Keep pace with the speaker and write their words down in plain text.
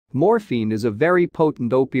Morphine is a very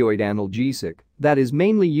potent opioid analgesic that is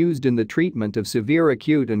mainly used in the treatment of severe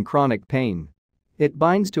acute and chronic pain. It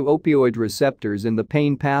binds to opioid receptors in the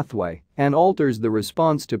pain pathway and alters the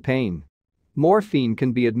response to pain. Morphine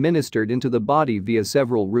can be administered into the body via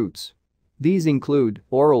several routes. These include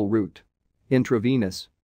oral route, intravenous,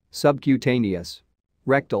 subcutaneous,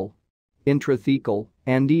 rectal, intrathecal,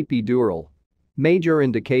 and epidural. Major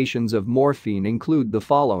indications of morphine include the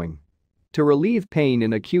following: to relieve pain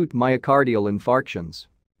in acute myocardial infarctions,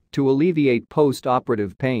 to alleviate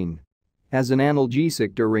post-operative pain, as an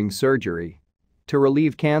analgesic during surgery, to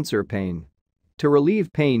relieve cancer pain, to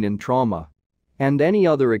relieve pain in trauma, and any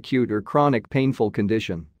other acute or chronic painful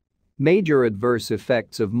condition. Major adverse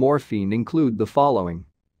effects of morphine include the following: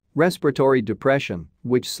 respiratory depression,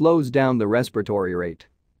 which slows down the respiratory rate;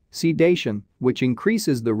 sedation, which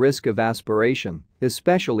increases the risk of aspiration,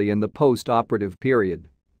 especially in the post-operative period;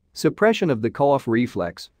 suppression of the cough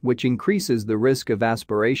reflex, which increases the risk of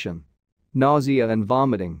aspiration; nausea and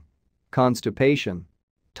vomiting; constipation;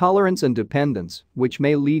 tolerance and dependence, which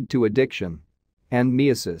may lead to addiction; and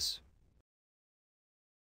miosis.